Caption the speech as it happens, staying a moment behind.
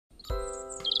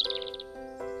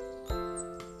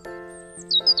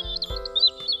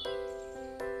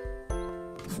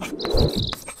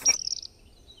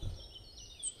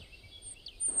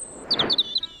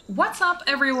What's up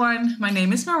everyone? My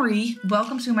name is Marie,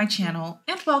 welcome to my channel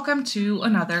and welcome to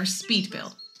another speed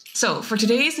build. So for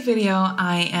today's video,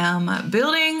 I am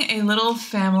building a little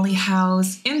family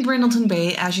house in Brindleton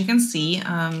Bay. As you can see,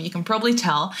 you can probably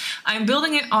tell, I'm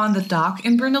building it on the dock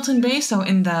in Brindleton Bay, so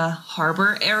in the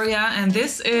harbor area, and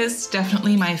this is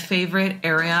definitely my favorite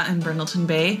area in Brindleton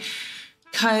Bay,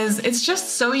 because it's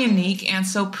just so unique and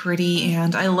so pretty,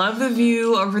 and I love the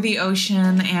view over the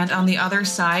ocean, and on the other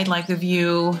side, like the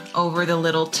view over the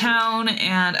little town,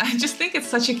 and I just think it's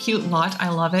such a cute lot. I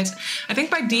love it. I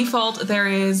think by default there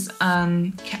is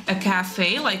a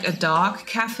cafe, like a dog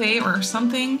cafe or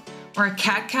something, or a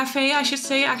cat cafe I should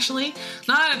say actually.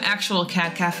 Not an actual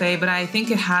cat cafe, but I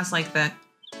think it has like the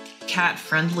cat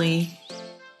friendly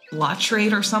lot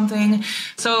trade or something.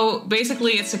 So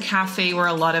basically it's a cafe where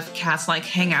a lot of cats like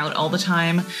hang out all the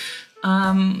time.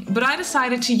 But I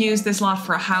decided to use this lot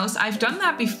for a house. I've done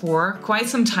that before, quite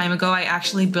some time ago. I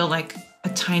actually built like a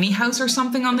tiny house or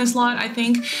something on this lot, I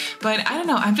think. But I don't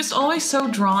know, I'm just always so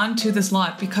drawn to this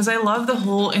lot because I love the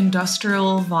whole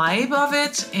industrial vibe of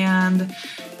it, and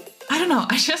I don't know,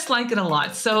 I just like it a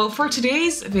lot. So for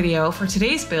today's video, for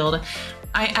today's build,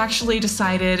 I actually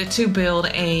decided to build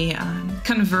a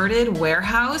converted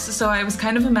warehouse. So I was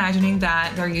kind of imagining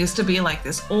that there used to be like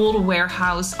this old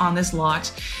warehouse on this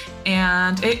lot,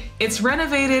 and it's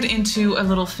renovated into a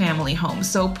little family home.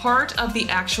 So part of the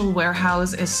actual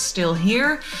warehouse is still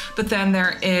here, but then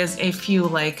there is a few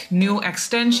like new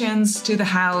extensions to the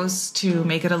house to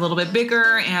make it a little bit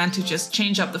bigger and to just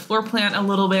change up the floor plan a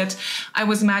little bit. I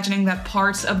was imagining that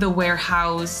parts of the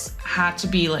warehouse had to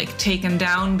be like taken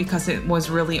down because it was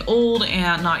really old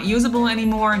and not usable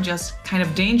anymore and just kind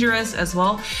of dangerous as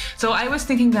well. So I was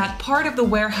thinking that part of the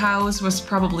warehouse was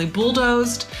probably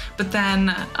bulldozed, but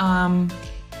then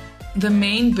the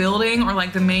main building, or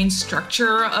like the main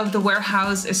structure of the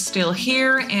warehouse, is still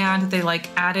here, and they like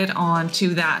added on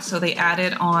to that. So they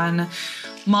added on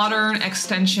modern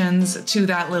extensions to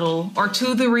that little, or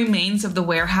to the remains of the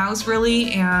warehouse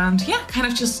really, and yeah, kind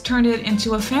of just turned it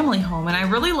into a family home. And I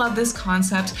really love this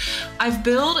concept. I've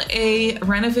built a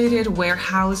renovated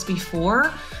warehouse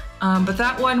before, but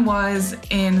that one was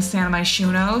in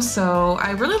Simmarysims, so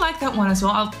I really like that one as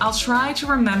well. I'll try to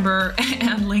remember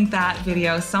and link that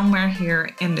video somewhere here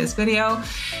in this video.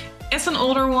 It's an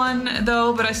older one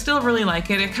though, but I still really like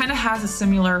it. It kind of has a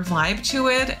similar vibe to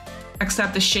it,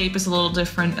 except the shape is a little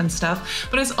different and stuff,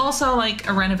 but it's also like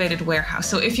a renovated warehouse.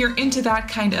 So if you're into that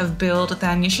kind of build,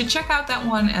 then you should check out that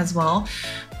one as well.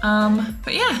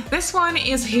 But yeah, this one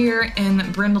is here in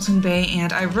Brindleton Bay,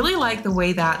 and I really like the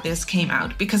way that this came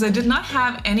out because I did not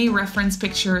have any reference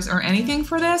pictures or anything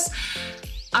for this.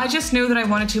 I just knew that I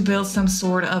wanted to build some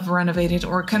sort of renovated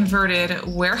or converted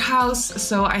warehouse,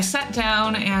 so I sat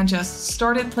down and just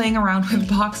started playing around with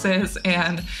boxes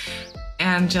and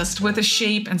just with the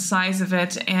shape and size of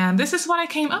it, and this is what I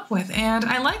came up with, and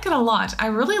I like it a lot. I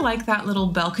really like that little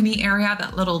balcony area,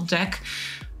 that little deck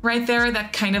right there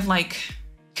that kind of like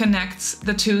connects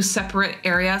the two separate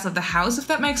areas of the house, if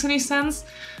that makes any sense.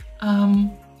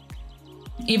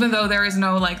 Even though there is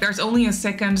no, like, there's only a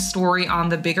second story on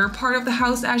the bigger part of the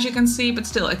house, as you can see, but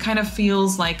still it kind of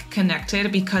feels like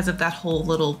connected because of that whole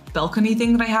little balcony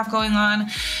thing that I have going on.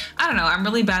 I don't know, I'm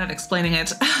really bad at explaining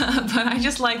it, but I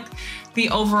just like the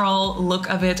overall look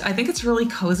of it. I think it's really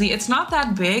cozy. It's not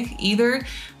that big either.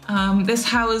 This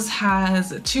house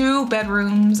has 2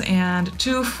 bedrooms and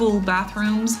 2 full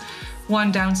bathrooms,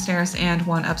 one downstairs and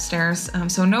one upstairs.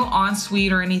 So no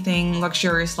ensuite or anything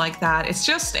luxurious like that. It's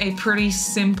just a pretty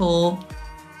simple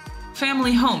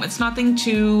family home. It's nothing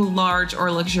too large or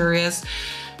luxurious.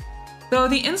 Though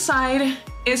the inside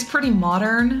is pretty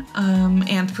modern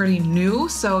and pretty new,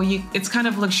 so it's kind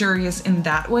of luxurious in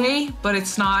that way, but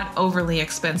it's not overly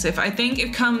expensive. I think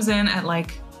it comes in at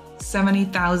like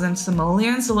 70,000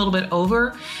 simoleons, a little bit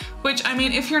over, which, I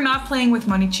mean, if you're not playing with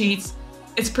money cheats,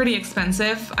 it's pretty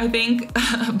expensive, I think,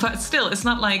 but still, it's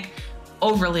not like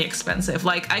overly expensive.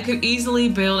 Like, I could easily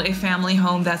build a family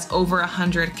home that's over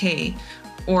 100K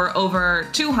or over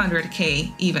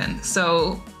 200K even.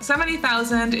 So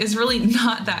 70,000 is really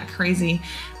not that crazy,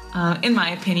 in my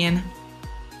opinion.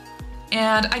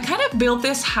 And I kind of built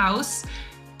this house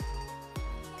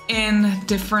in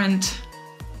different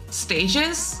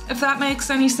stages, if that makes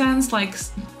any sense. Like,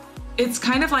 it's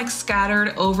kind of like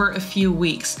scattered over a few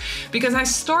weeks because I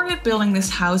started building this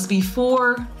house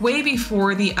way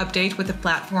before the update with the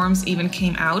platforms even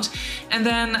came out. And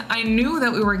then I knew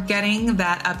that we were getting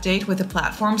that update with the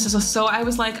platforms. So I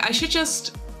was like, I should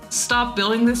just stop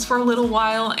building this for a little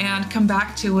while and come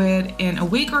back to it in a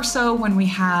week or so when we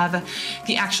have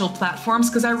the actual platforms,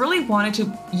 because I really wanted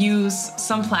to use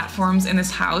some platforms in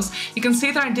this house. You can see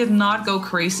that I did not go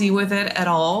crazy with it at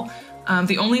all.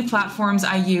 The only platforms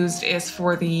I used is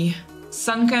for the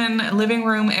sunken living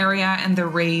room area and the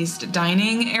raised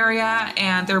dining area,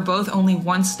 and they're both only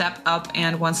one step up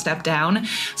and one step down,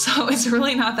 so it's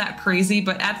really not that crazy.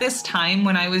 But at this time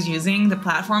when I was using the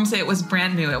platforms, it was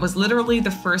brand new. It was literally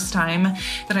the first time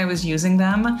that I was using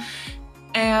them.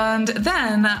 And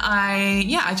then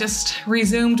I just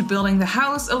resumed building the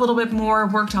house a little bit more,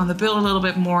 worked on the build a little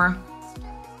bit more,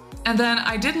 and then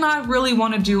I did not really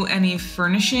want to do any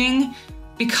furnishing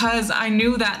because I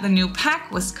knew that the new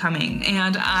pack was coming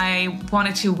and I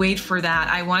wanted to wait for that.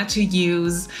 I wanted to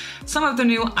use some of the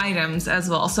new items as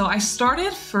well. So I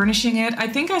started furnishing it. I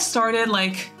think I started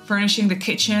like furnishing the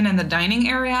kitchen and the dining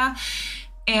area.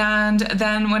 And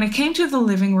then when it came to the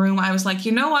living room, I was like,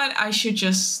 you know what? I should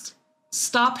just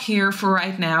stop here for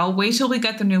right now, wait till we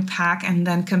get the new pack and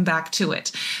then come back to it.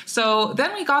 So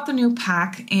then we got the new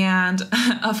pack, and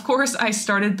of course I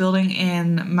started building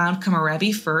in Mount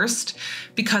Simmary first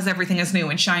because everything is new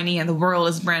and shiny and the world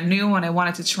is brand new, and I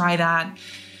wanted to try that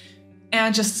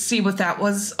and just see what that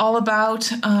was all about.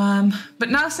 But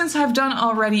now, since I've done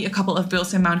already a couple of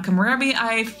builds in Mount Simmary,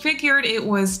 I figured it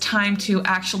was time to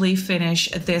actually finish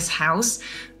this house.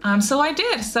 So I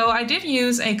did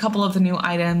use a couple of the new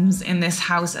items in this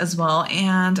house as well,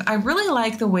 and I really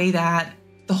like the way that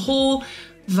the whole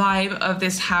vibe of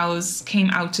this house came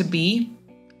out to be.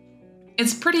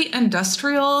 It's pretty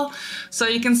industrial, so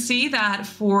you can see that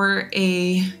for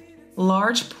a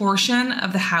large portion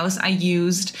of the house I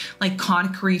used like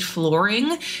concrete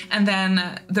flooring, and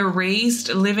then the raised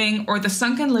living or the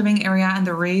sunken living area and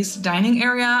the raised dining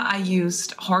area I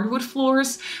used hardwood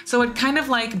floors, so it kind of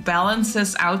like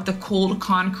balances out the cold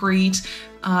concrete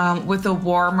with the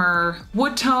warmer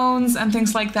wood tones and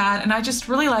things like that. And I just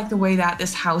really like the way that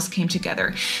this house came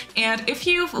together. And if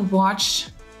you've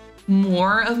watched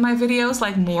more of my videos,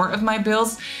 like more of my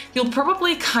builds, you'll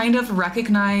probably kind of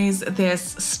recognize this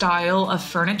style of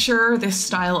furniture, this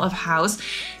style of house.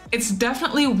 It's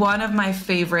definitely one of my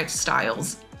favorite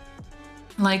styles.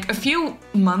 Like a few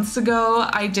months ago,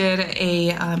 I did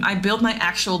I built my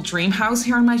actual dream house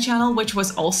here on my channel, which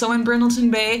was also in Brindleton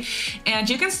Bay. And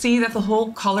you can see that the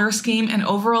whole color scheme and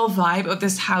overall vibe of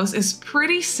this house is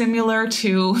pretty similar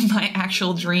to my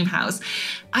actual dream house.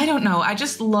 I don't know, I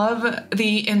just love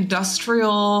the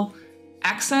industrial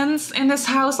accents in this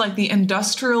house, like the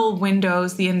industrial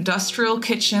windows, the industrial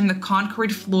kitchen, the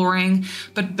concrete flooring,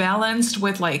 but balanced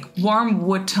with like warm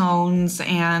wood tones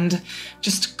and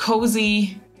just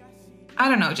cozy, I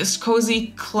don't know, just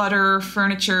cozy clutter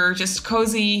furniture, just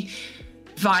cozy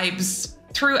vibes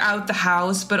throughout the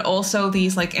house, but also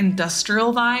these like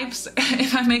industrial vibes,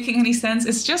 if I'm making any sense.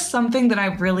 It's just something that I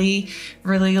really,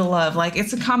 really love. Like,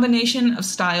 it's a combination of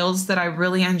styles that I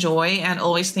really enjoy and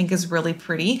always think is really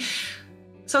pretty.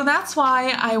 So that's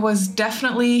why I was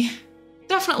definitely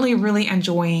really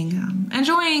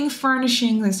enjoying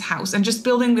furnishing this house and just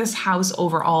building this house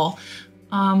overall.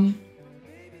 And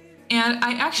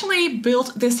I actually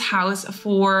built this house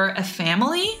for a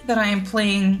family that I am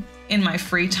playing in my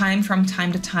free time from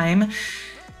time to time.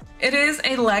 It is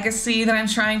a legacy that I'm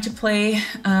trying to play.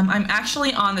 I'm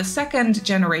actually on the 2nd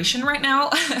generation right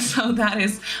now, so that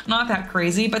is not that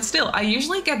crazy, but still, I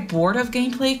usually get bored of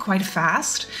gameplay quite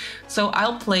fast. So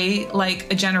I'll play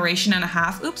like a generation and a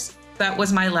half. Oops, that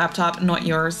was my laptop, not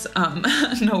yours.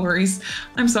 No worries.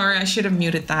 I'm sorry, I should have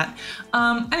muted that.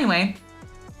 Anyway,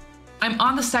 I'm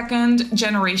on the 2nd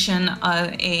generation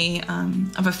of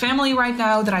a family right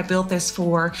now that I built this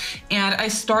for, and I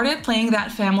started playing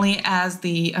that family as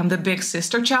the Big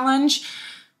Sister Challenge,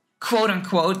 quote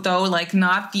unquote, though, like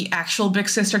not the actual Big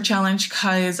Sister Challenge,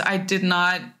 because I did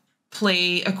not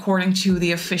play according to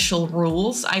the official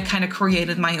rules. I kind of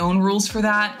created my own rules for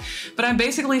that, but I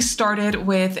basically started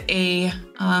with a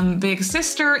big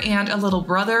sister and a little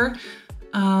brother.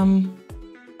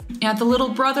 And the little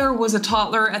brother was a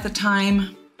toddler at the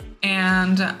time,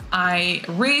 and I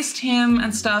raised him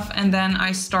and stuff, and then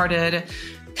I started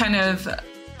kind of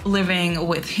living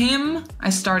with him. I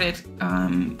started,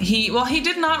 he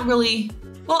did not really,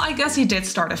 well, I guess he did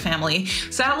start a family.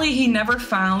 Sadly, he never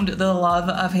found the love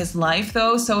of his life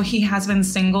though, so he has been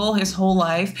single his whole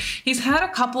life. He's had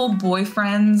a couple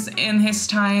boyfriends in his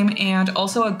time and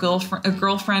also a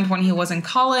girlfriend when he was in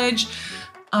college.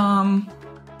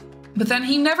 But then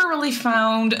he never really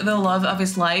found the love of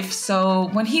his life. So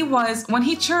when he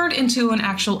turned into an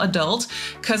actual adult,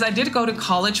 because I did go to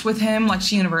college with him, like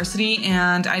to university,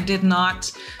 and I did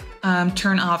not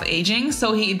turn off aging.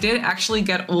 So he did actually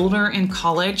get older in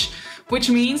college, which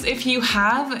means if you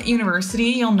have university,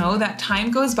 you'll know that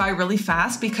time goes by really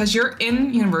fast because you're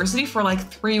in university for like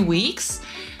 3 weeks.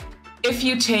 If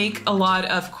you take a lot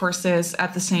of courses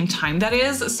at the same time, that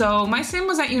is. So my sim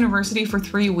was at university for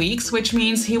 3 weeks, which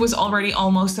means he was already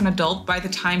almost an adult by the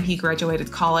time he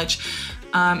graduated college.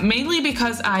 Mainly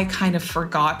because I kind of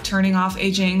forgot turning off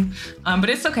aging, but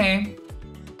it's okay.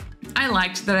 I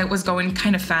liked that it was going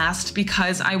kind of fast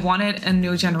because I wanted a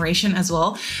new generation as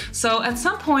well. So at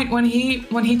some point when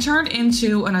he turned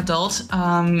into an adult,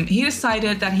 he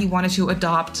decided that he wanted to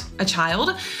adopt a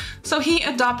child. So he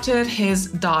adopted his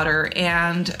daughter,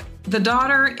 and the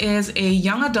daughter is a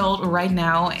young adult right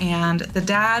now, and the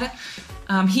dad,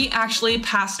 he actually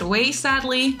passed away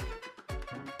sadly.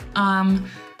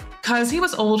 Because he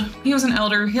was old, he was an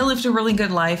elder, he lived a really good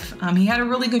life. He had a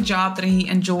really good job that he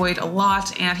enjoyed a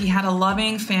lot, and he had a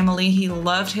loving family. He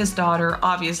loved his daughter,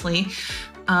 obviously,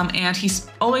 and he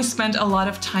always spent a lot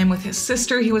of time with his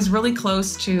sister. He was really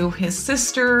close to his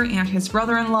sister and his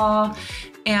brother-in-law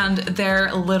and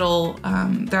their little,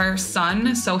 their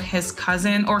son, so his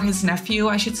cousin, or his nephew,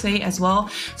 I should say, as well.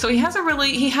 So he had a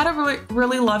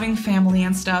really loving family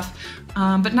and stuff.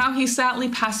 But now he sadly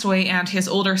passed away, and his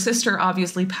older sister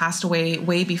obviously passed away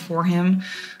way before him.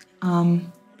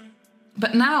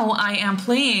 But now I am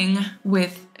playing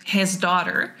with his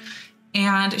daughter,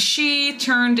 and she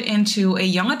turned into a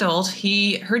young adult.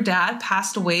 Her dad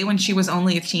passed away when she was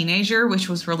only a teenager, which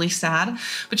was really sad,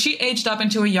 but she aged up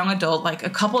into a young adult like a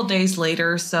couple days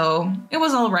later, so it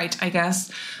was all right, I guess.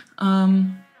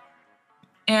 And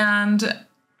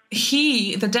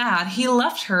the dad, he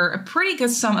left her a pretty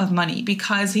good sum of money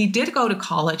because he did go to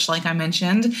college, like I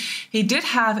mentioned. He did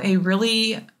have a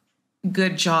really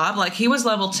good job. Like, he was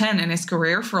level 10 in his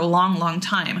career for a long, long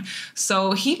time.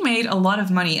 So he made a lot of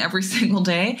money every single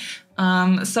day.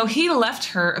 So he left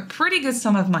her a pretty good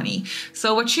sum of money.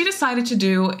 So what she decided to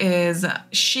do is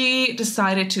she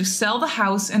decided to sell the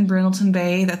house in Brindleton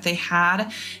Bay that they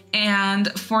had.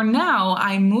 And for now,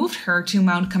 I moved her to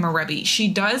Mount Kamarebi. She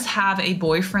does have a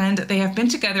boyfriend. They have been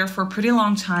together for a pretty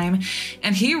long time,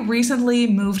 and he recently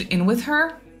moved in with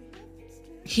her.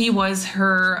 He was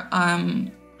her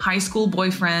high school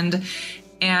boyfriend,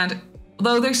 and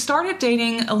though they started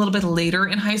dating a little bit later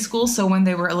in high school, so when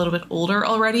they were a little bit older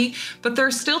already, but they're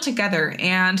still together,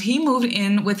 and he moved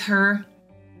in with her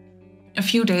a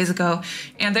few days ago,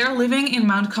 and they're living in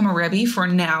Mount Kamarebi for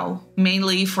now,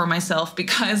 mainly for myself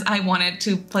because I wanted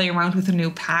to play around with a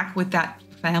new pack with that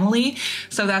family,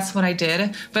 so that's what I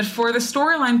did. But for the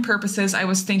storyline purposes, I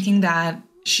was thinking that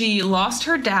she lost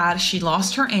her dad, she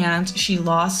lost her aunt, she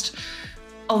lost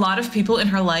a lot of people in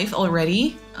her life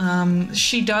already.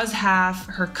 She does have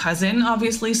her cousin,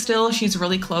 obviously, still. She's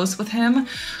really close with him.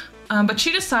 But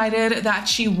she decided that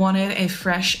she wanted a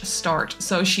fresh start.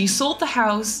 So she sold the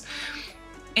house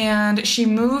and she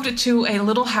moved to a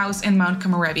little house in Mount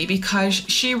Kamarebi because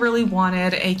she really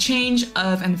wanted a change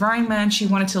of environment. She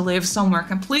wanted to live somewhere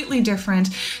completely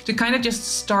different, to kind of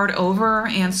just start over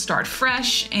and start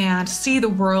fresh and see the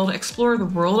world, explore the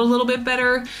world a little bit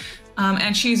better.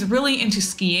 And she's really into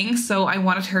skiing, so I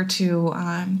wanted her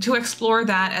to explore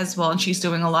that as well. And she's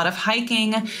doing a lot of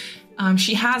hiking.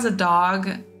 She has a dog.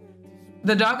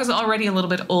 The dog is already a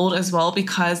little bit old as well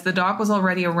because the dog was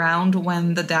already around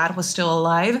when the dad was still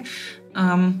alive.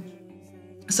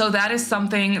 So that is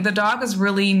something, the dog is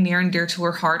really near and dear to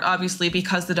her heart, obviously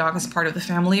because the dog is part of the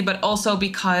family, but also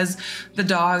because the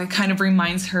dog kind of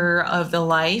reminds her of the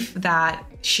life that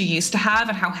she used to have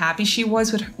and how happy she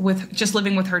was with just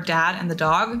living with her dad and the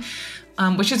dog,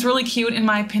 which is really cute in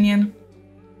my opinion.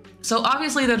 So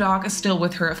obviously the dog is still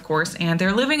with her, of course, and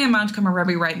they're living in Mount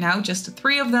Kamarebi right now, just the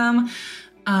three of them.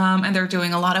 And they're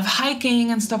doing a lot of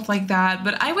hiking and stuff like that.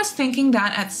 But I was thinking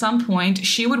that at some point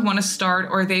she would want to start,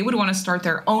 or they would want to start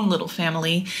their own little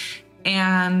family.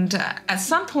 And at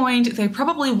some point they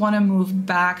probably want to move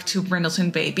back to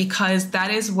Brindleton Bay because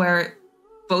that is where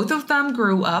both of them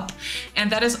grew up.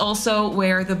 And that is also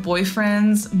where the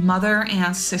boyfriend's mother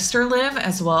and sister live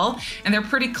as well. And they're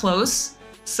pretty close.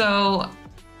 So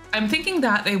I'm thinking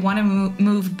that they want to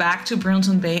move back to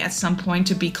Brindleton Bay at some point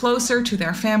to be closer to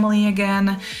their family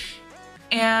again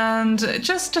and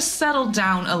just to settle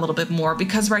down a little bit more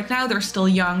because right now they're still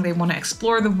young. They want to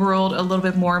explore the world a little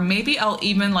bit more. Maybe I'll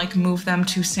even like move them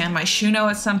to San Myshuno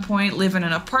at some point, live in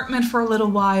an apartment for a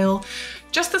little while,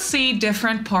 just to see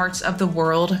different parts of the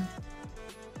world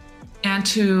and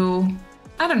to,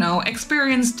 I don't know,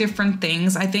 experience different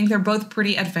things. I think they're both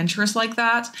pretty adventurous like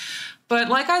that. But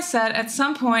like I said, at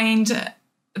some point,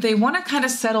 they want to kind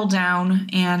of settle down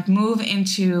and move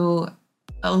into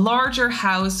a larger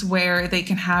house where they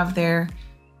can have their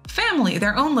family,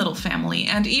 their own little family.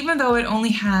 And even though it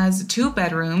only has 2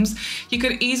 bedrooms, you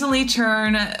could easily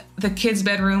turn the kids'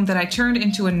 bedroom that I turned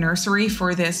into a nursery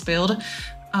for this build.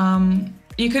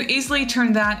 You could easily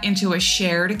turn that into a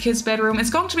shared kids' bedroom. It's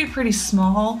going to be pretty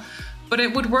small, but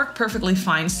it would work perfectly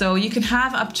fine. So you can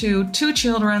have up to 2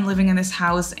 children living in this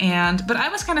house. But I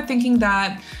was kind of thinking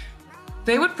that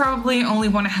they would probably only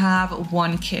want to have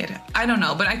 1 kid. I don't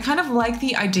know, but I kind of like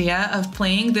the idea of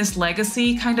playing this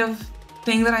legacy kind of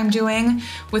thing that I'm doing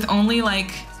with only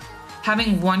like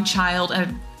having 1 child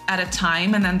at a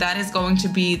time, and then that is going to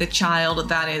be the child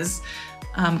that is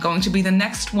going to be the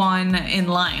next one in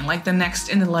line, like the next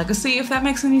in the legacy, if that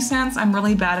makes any sense. I'm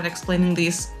really bad at explaining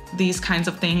these kinds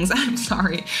of things. I'm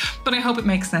sorry, but I hope it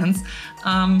makes sense.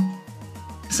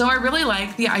 So I really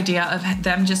like the idea of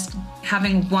them just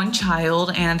having 1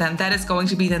 child, and then that is going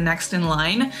to be the next in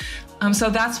line. So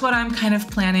that's what I'm kind of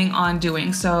planning on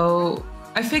doing. So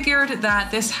I figured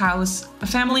that this house, a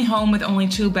family home with only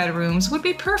 2 bedrooms, would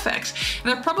be perfect.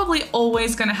 And they're probably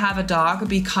always going to have a dog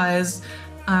because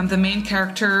the main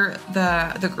character,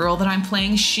 the girl that I'm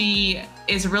playing, she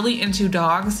is really into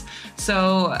dogs.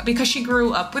 So because she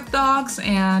grew up with dogs,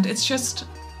 and it's just,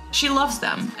 she loves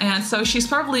them. And so she's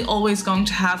probably always going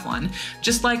to have one.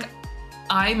 Just like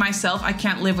I myself, I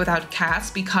can't live without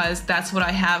cats because that's what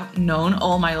I have known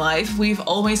all my life. We've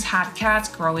always had cats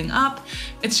growing up.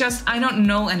 It's just, I don't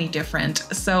know any different.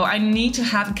 So I need to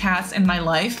have cats in my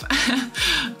life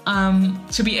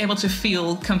to be able to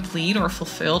feel complete or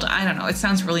fulfilled. I don't know, it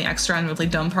sounds really extra and really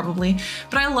dumb probably,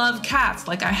 but I love cats.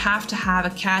 Like, I have to have a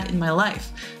cat in my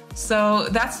life. So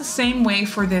that's the same way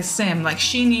for this sim. Like,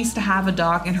 she needs to have a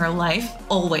dog in her life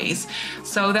always.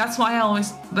 So that's why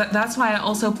I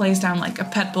also place down like a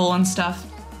pet bowl and stuff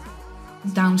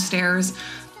downstairs.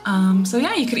 So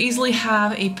yeah, you could easily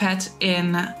have a pet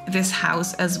in this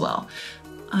house as well.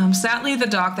 Sadly, the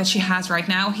dog that she has right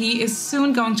now, he is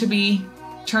soon going to be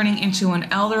turning into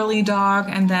an elderly dog,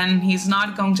 and then he's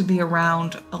not going to be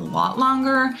around a lot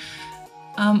longer.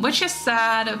 Which is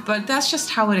sad, but that's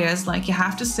just how it is. Like, you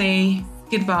have to say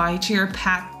goodbye to your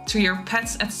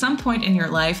pets at some point in your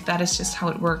life. That is just how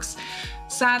it works,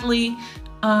 sadly.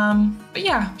 But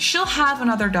yeah, she'll have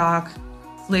another dog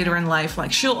later in life.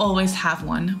 Like, she'll always have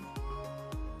one.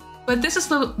 But this is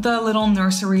the little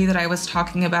nursery that I was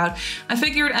talking about. I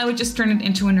figured I would just turn it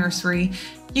into a nursery.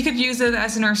 You could use it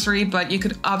as a nursery, but you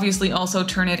could obviously also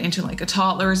turn it into like a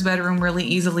toddler's bedroom really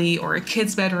easily, or a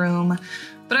kid's bedroom.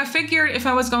 But I figured if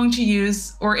I was going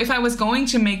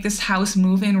to make this house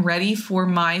move-in ready for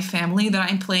my family that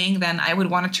I'm playing, then I would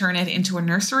want to turn it into a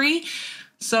nursery.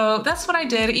 So that's what I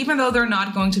did, even though they're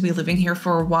not going to be living here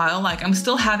for a while. Like, I'm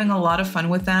still having a lot of fun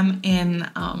with them in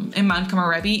Mount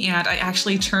Kamarebi, and I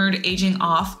actually turned aging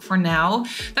off for now.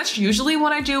 That's usually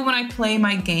what I do when I play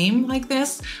my game like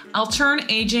this. I'll turn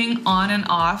aging on and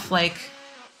off, like,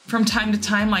 from time to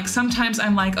time. Like, sometimes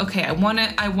I'm like, okay, I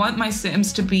want my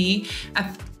Sims to be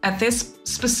at this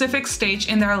specific stage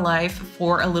in their life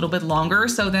for a little bit longer.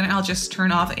 So then I'll just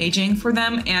turn off aging for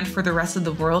them and for the rest of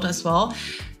the world as well.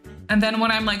 And then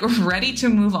when I'm like ready to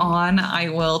move on, I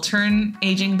will turn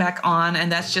aging back on.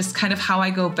 And that's just kind of how I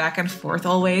go back and forth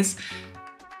always.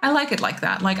 I like it like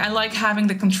that. Like, I like having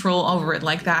the control over it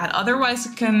like that. Otherwise,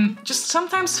 it can just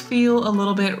sometimes feel a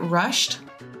little bit rushed.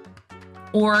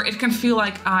 Or it can feel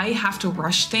like I have to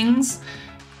rush things,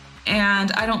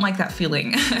 and I don't like that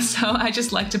feeling. So I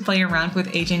just like to play around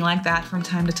with aging like that from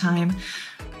time to time.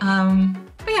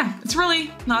 But yeah, it's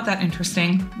really not that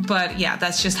interesting. But yeah,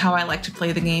 that's just how I like to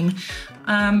play the game.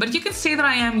 But you can see that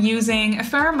I am using a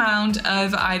fair amount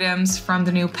of items from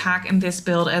the new pack in this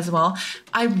build as well.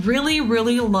 I really,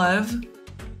 really love,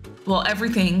 well,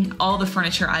 everything, all the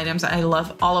furniture items. I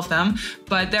love all of them,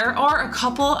 but there are a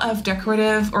couple of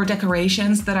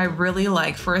decorations that I really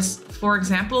like. For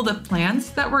example, the plants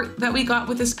that we got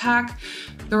with this pack,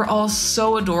 they're all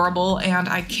so adorable and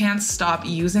I can't stop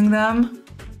using them.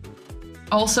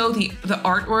 Also, the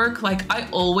artwork, like, I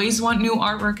always want new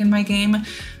artwork in my game,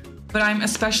 but I'm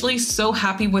especially so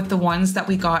happy with the ones that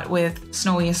we got with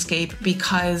Snowy Escape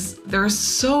because they're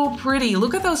so pretty.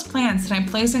 Look at those plants that I'm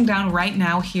placing down right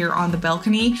now here on the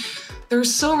balcony. They're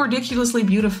so ridiculously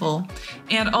beautiful.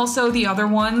 And also the other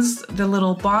ones, the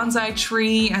little bonsai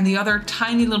tree and the other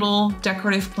tiny little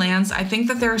decorative plants, I think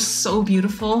that they're so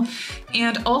beautiful.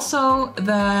 And also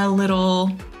the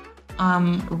little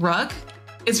rug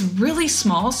is really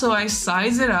small, so I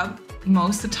size it up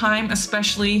most of the time,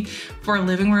 especially for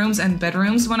living rooms and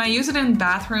bedrooms. When I use it in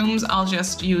bathrooms, I'll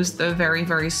just use the very,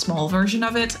 very small version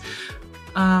of it.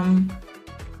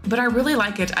 but I really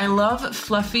like it. I love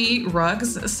fluffy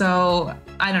rugs, so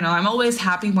I don't know, I'm always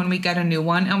happy when we get a new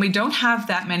one, and we don't have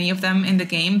that many of them in the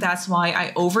game. That's why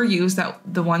I overuse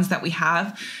the ones that we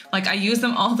have. Like, I use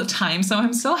them all the time, so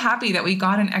I'm so happy that we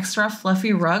got an extra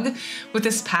fluffy rug with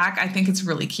this pack. I think it's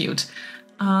really cute.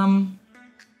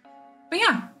 But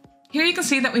yeah, here you can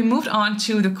see that we moved on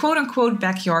to the quote-unquote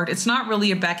backyard. It's not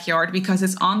really a backyard because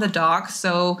it's on the dock,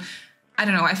 so I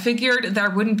don't know, I figured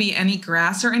there wouldn't be any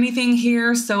grass or anything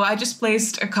here, so I just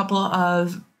placed a couple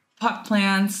of pot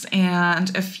plants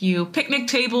and a few picnic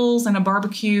tables and a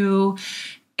barbecue.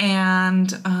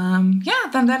 And yeah,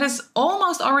 then that is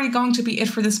almost already going to be it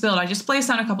for this build. I just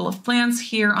placed on a couple of plants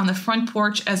here on the front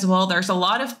porch as well. There's a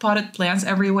lot of potted plants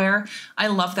everywhere. I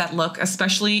love that look,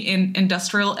 especially in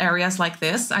industrial areas like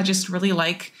this. I just really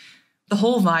like the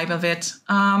whole vibe of it.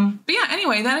 But yeah,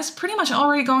 anyway, that is pretty much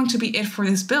already going to be it for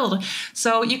this build.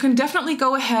 So you can definitely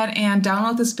go ahead and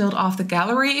download this build off the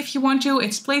gallery if you want to.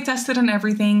 It's play tested and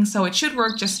everything, so it should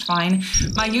work just fine.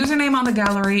 My username on the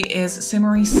gallery is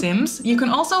Simmarysims. You can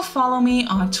also follow me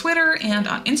on Twitter and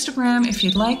on Instagram if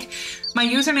you'd like. My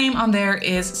username on there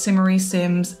is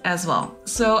Simmarysims as well.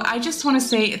 So I just want to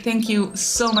say thank you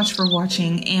so much for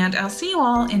watching, and I'll see you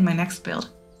all in my next build.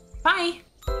 Bye!